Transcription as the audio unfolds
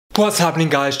What's happening,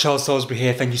 guys? Charles Salisbury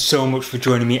here. Thank you so much for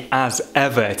joining me as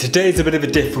ever. Today's a bit of a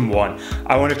different one.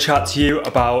 I want to chat to you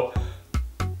about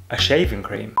a shaving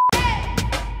cream.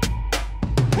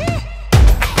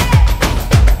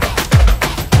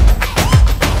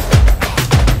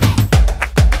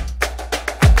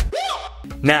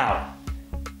 Now,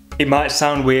 it might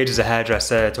sound weird as a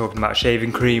hairdresser talking about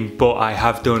shaving cream, but I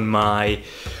have done my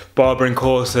barbering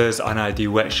courses and I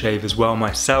do wet shave as well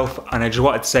myself, and I just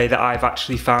wanted to say that I've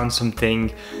actually found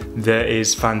something that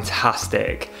is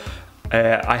fantastic.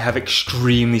 I have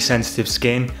extremely sensitive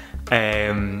skin,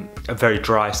 a very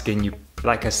dry skin.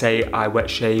 Like I say, I wet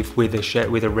shave with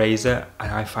a razor,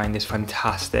 and I find this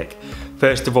fantastic.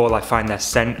 First of all, I find their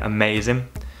scent amazing,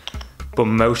 but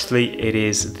mostly it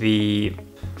is the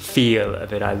feel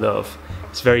of it I love.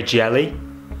 It's very jelly.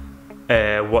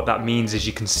 What that means is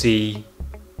you can see,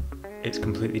 it's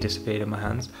completely disappeared in my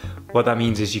hands. What that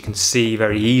means is you can see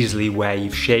very easily where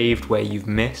you've shaved, where you've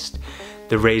missed.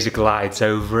 The razor glides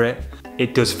over it.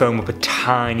 It does foam up a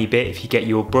tiny bit if you get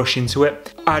your brush into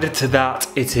it. Added to that,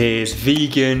 it is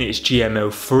vegan, it's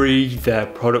GMO free, their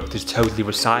product is totally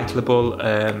recyclable.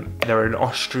 They're an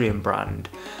Austrian brand.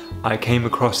 I came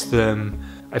across them,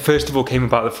 I first of all came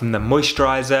about it from their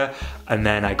moisturiser, and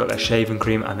then I got their shaving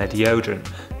cream and their deodorant.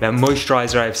 Their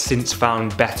moisturiser, I've since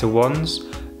found better ones.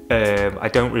 I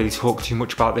don't really talk too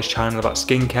much about this channel about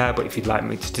skincare, but if you'd like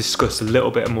me to discuss a little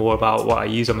bit more about what I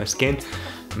use on my skin,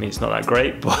 I mean, it's not that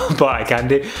great, but I can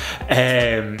do.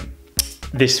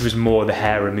 This was more the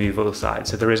hair removal side,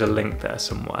 so there is a link there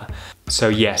somewhere. So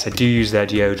yes, I do use their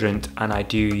deodorant and I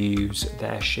do use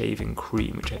their shaving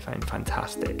cream, which I find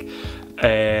fantastic.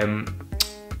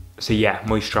 So yeah,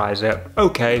 moisturiser,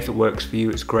 okay, if it works for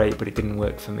you, it's great, but it didn't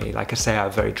work for me. Like I say, I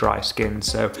have very dry skin,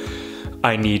 so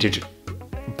I needed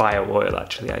bio oil.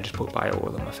 Actually, I just put bio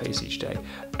oil on my face each day.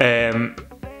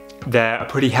 They're a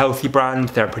pretty healthy brand,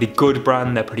 they're a pretty good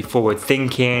brand, they're pretty forward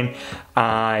thinking.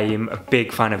 I'm a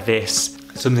big fan of this.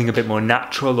 Something a bit more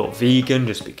natural or vegan,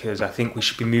 just because I think we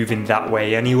should be moving that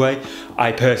way anyway.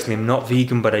 I personally am not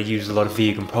vegan, but I use a lot of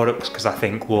vegan products because I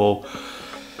think, well,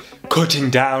 cutting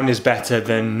down is better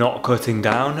than not cutting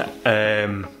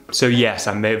down. So yes,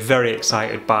 I'm very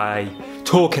excited by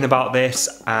talking about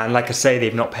this, and like I say,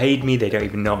 they've not paid me, they don't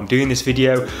even know I'm doing this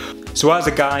video. So as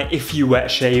a guy, if you wet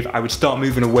shave, I would start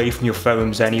moving away from your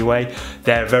foams anyway.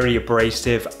 They're very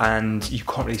abrasive and you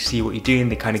can't really see what you're doing,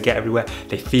 they kind of get everywhere.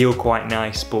 They feel quite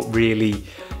nice, but really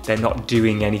they're not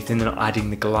doing anything, they're not adding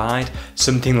the glide.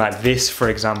 Something like this, for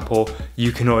example,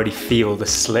 you can already feel the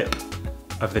slip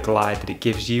of the glide that it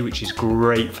gives you, which is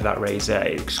great for that razor.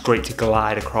 It's great to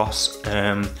glide across,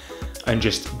 and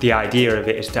just the idea of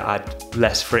it is to add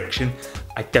less friction.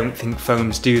 I don't think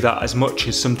foams do that as much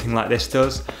as something like this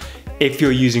does. If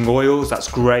you're using oils, that's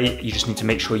great. You just need to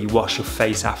make sure you wash your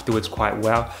face afterwards quite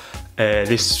well.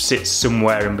 This sits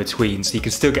somewhere in between, so you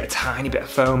can still get a tiny bit of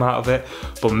foam out of it,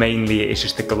 but mainly it's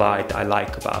just the glide that I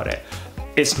like about it.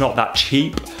 It's not that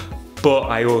cheap, but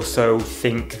I also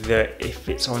think that if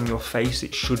it's on your face,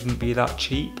 it shouldn't be that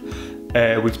cheap.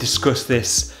 We've discussed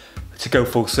this, to go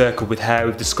full circle with hair,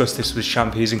 we've discussed this with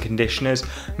shampoos and conditioners.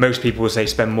 Most people will say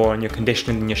spend more on your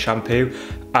conditioner than your shampoo.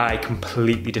 I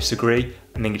completely disagree.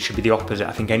 I think it should be the opposite.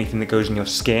 I think anything that goes in your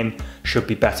skin should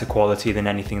be better quality than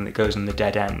anything that goes on the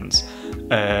dead ends.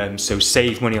 So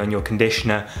save money on your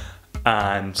conditioner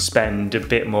and spend a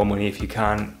bit more money if you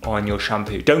can on your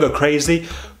shampoo. Don't go crazy,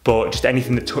 but just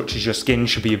anything that touches your skin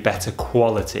should be a better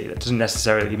quality. That doesn't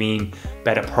necessarily mean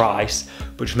better price,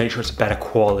 but just make sure it's a better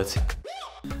quality.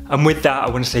 And with that, I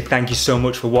want to say thank you so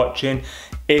much for watching.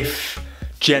 If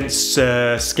gents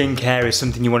skincare is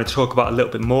something you want to talk about a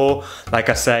little bit more, like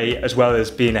I say, as well as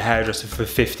being a hairdresser for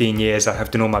 15 years, I have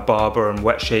done all my barber and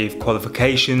wet shave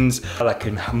qualifications.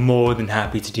 I'm more than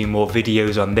happy to do more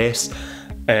videos on this,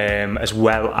 as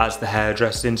well as the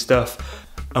hairdressing stuff.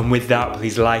 And with that,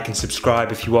 please like and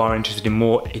subscribe if you are interested in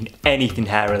more in anything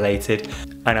hair related,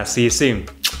 and I'll see you soon.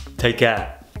 Take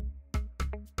care.